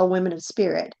magazine called Women of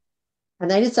Spirit, and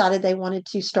they decided they wanted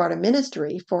to start a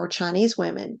ministry for Chinese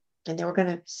women, and they were going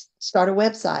to start a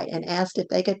website and asked if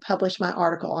they could publish my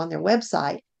article on their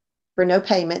website for no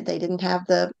payment. They didn't have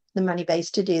the money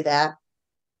base to do that.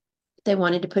 They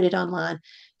wanted to put it online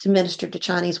to minister to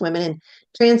Chinese women and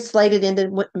translate it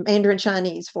into Mandarin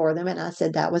Chinese for them. And I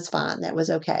said that was fine. That was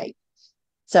okay.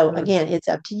 So again, it's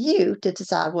up to you to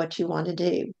decide what you want to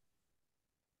do.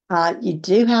 You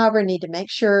do, however, need to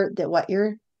make sure that what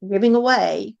you're giving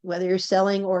away, whether you're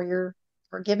selling or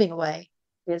giving away,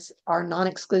 are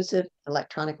non-exclusive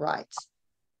electronic rights.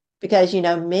 Because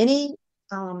many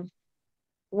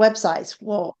websites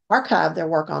will archive their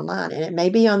work online, and it may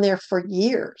be on there for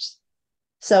years.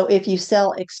 So if you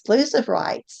sell exclusive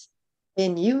rights,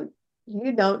 then you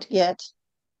don't get,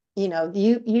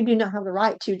 you do not have the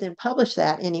right to then publish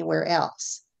that anywhere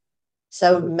else.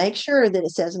 So make sure that it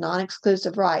says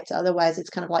non-exclusive rights. Otherwise, it's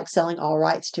kind of like selling all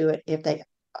rights to it. If they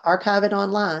archive it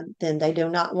online, then they do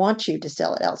not want you to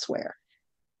sell it elsewhere.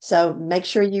 So make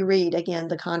sure you read again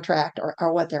the contract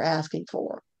or what they're asking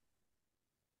for.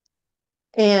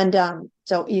 And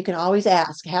so you can always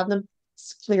ask, have them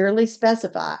clearly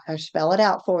specify or spell it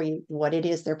out for you what it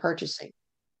is they're purchasing.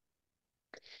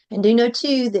 And do know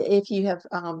too that if you have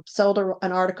sold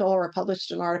an article or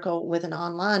published an article with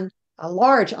a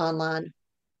large online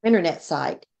internet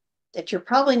site, that you're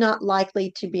probably not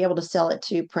likely to be able to sell it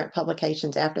to print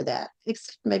publications after that,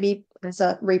 except maybe as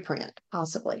a reprint,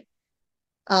 possibly.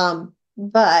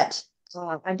 But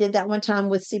I did that one time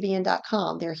with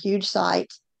CBN.com. They're a huge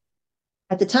site.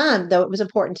 At the time, though, it was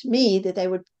important to me that they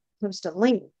would post a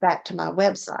link back to my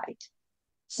website.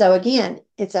 So again,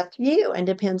 it's up to you and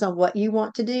depends on what you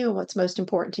want to do and what's most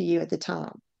important to you at the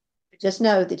time. Just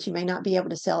know that you may not be able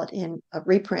to sell it in a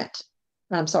reprint.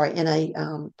 I'm sorry, in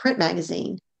a print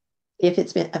magazine if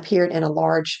it's been appeared in a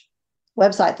large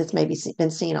website that's maybe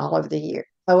been seen all over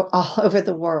all over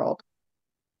the world.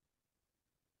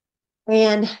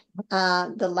 And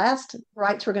the last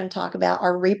rights we're going to talk about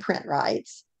are reprint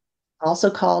rights,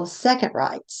 also called second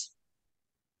rights.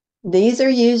 These are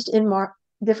used in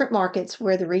different markets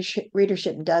where the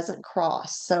readership doesn't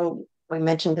cross. So we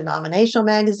mentioned denominational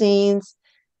magazines,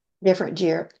 different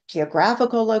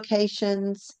geographical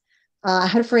locations. I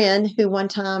had a friend who one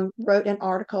time wrote an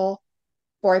article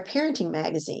for a parenting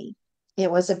magazine. It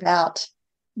was about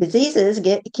diseases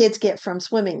kids get from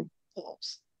swimming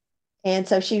pools. And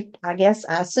so I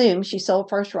assume she sold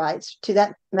first rights to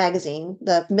that magazine,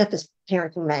 the Memphis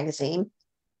Parenting Magazine.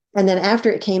 And then after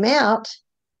it came out,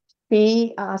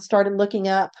 she started looking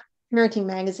up parenting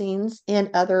magazines in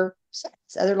other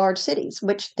large cities,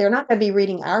 which they're not going to be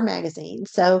reading our magazine.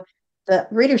 So the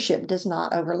readership does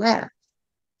not overlap.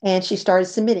 And she started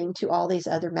submitting to all these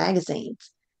other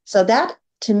magazines. So that,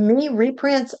 to me,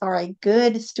 reprints are a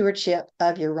good stewardship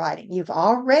of your writing. You've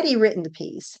already written the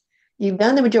piece. You've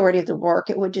done the majority of the work.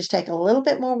 It would just take a little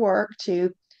bit more work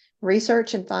to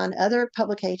research and find other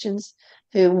publications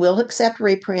who will accept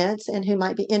reprints and who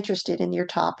might be interested in your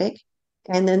topic,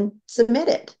 and then submit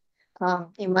it.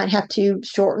 You might have to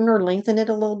shorten or lengthen it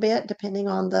a little bit depending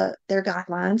on their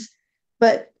guidelines.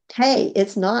 But hey,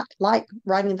 it's not like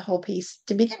writing the whole piece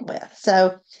to begin with.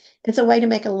 So it's a way to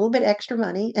make a little bit extra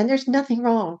money. And there's nothing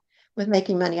wrong with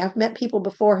making money. I've met people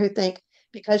before who think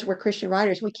because we're Christian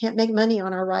writers, we can't make money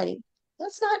on our writing.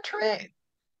 That's not true.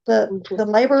 The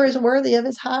labor is worthy of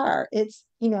his hire. It's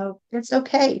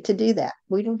okay to do that.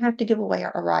 We don't have to give away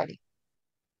our writing.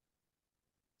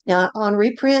 Now on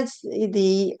reprints, you're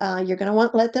going to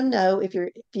want to let them know if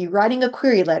you're writing a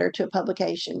query letter to a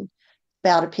publication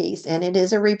about a piece and it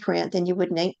is a reprint, then you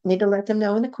would need to let them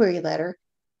know in the query letter.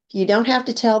 You don't have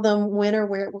to tell them when or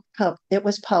where it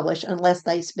was published unless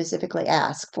they specifically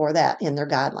ask for that in their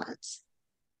guidelines.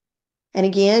 And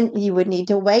again, you would need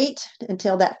to wait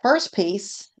until that first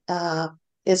piece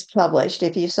is published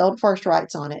if you sold first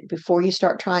rights on it before you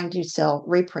start trying to sell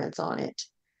reprints on it.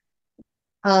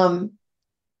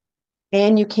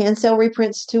 And you can sell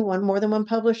reprints to more than one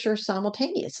publisher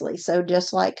simultaneously. So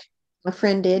just like my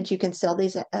friend did, you can send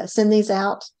these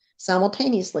out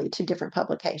simultaneously to different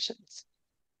publications.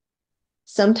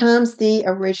 Sometimes the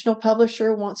original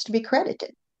publisher wants to be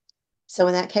credited. So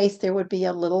in that case, there would be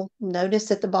a little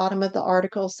notice at the bottom of the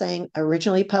article saying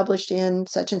originally published in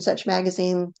such and such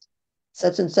magazine,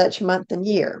 such and such month and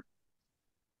year.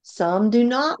 Some do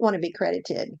not want to be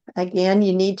credited. Again,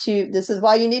 this is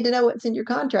why you need to know what's in your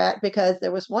contract, because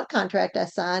there was one contract I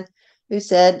signed who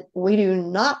said, we do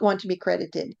not want to be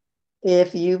credited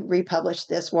if you republish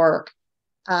this work.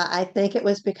 I think it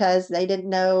was because they didn't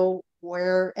know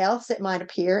where else it might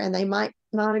appear and they might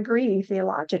not agree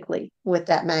theologically with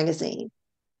that magazine.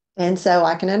 And so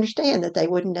I can understand that they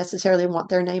wouldn't necessarily want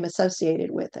their name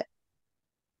associated with it.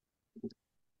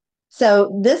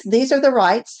 So these are the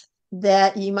rights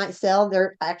that you might sell.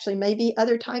 There actually may be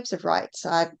other types of rights.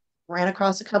 I ran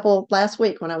across a couple last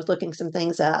week when I was looking some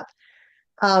things up.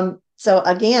 So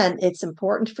again, it's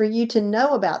important for you to know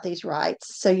about these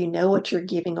rights so you know what you're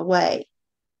giving away.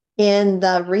 In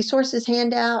the resources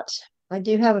handout, I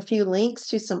do have a few links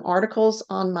to some articles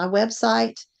on my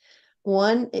website.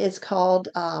 One is called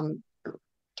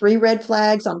 3 Red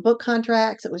Flags on Book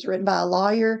Contracts. It was written by a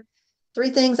lawyer. 3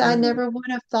 things I never would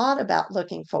have thought about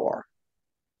looking for.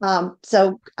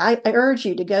 So I urge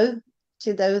you to go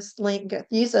to those links,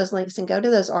 use those links and go to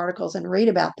those articles and read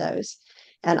about those.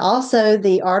 And also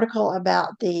the article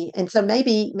about and so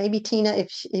maybe Tina,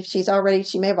 if she's already,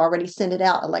 she may have already sent it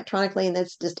out electronically, and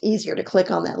that's just easier to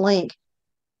click on that link.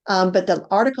 But the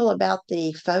article about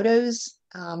the photos,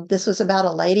 this was about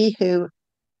a lady who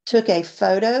took a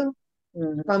photo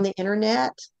from the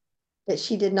internet that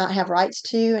she did not have rights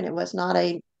to, and it was not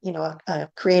a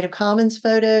Creative Commons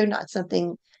photo, not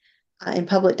something in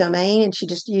public domain, and she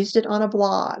just used it on a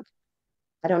blog.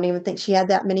 I don't even think she had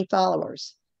that many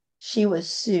followers. She was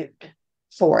sued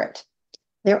for it.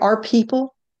 There are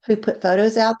people who put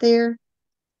photos out there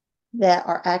that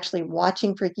are actually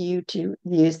watching for you to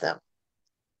use them,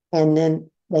 and then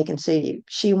they can sue you.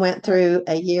 She went through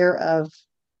a year of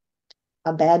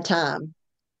a bad time,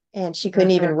 and she couldn't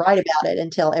even write about it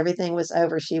until everything was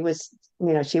over. She was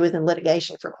in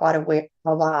litigation for quite a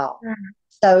while.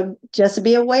 So just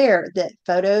be aware that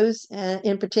photos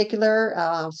in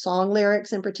particular, song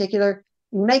lyrics in particular,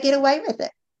 you may get away with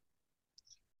it.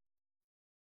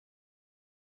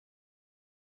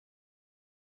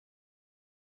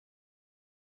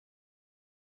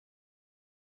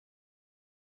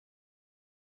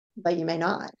 But you may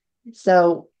not.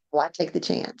 So why take the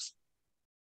chance?